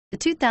The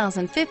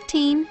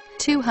 2015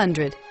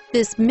 200.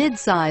 This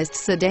mid-sized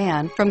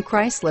sedan from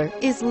Chrysler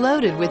is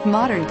loaded with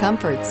modern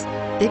comforts.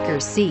 Thicker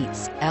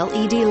seats,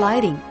 LED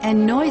lighting,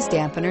 and noise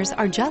dampeners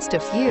are just a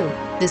few.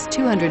 This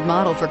 200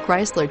 model for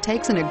Chrysler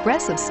takes an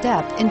aggressive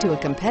step into a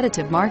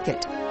competitive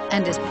market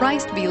and is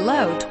priced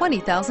below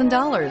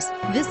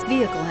 $20,000. This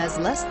vehicle has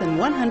less than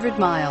 100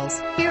 miles.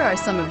 Here are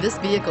some of this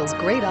vehicle's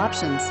great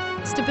options: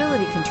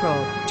 stability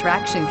control,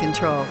 traction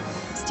control,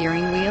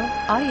 steering wheel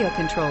audio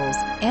controls,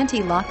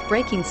 anti-lock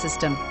braking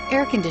system,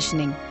 air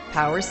conditioning,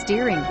 power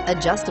steering,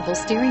 adjustable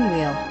steering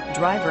wheel,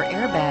 driver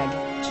airbag,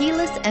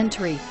 keyless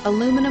entry,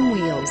 aluminum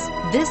wheels.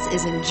 This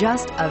isn't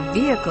just a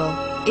vehicle,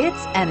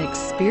 it's an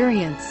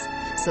experience.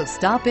 So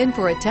stop in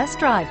for a test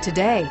drive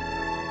today.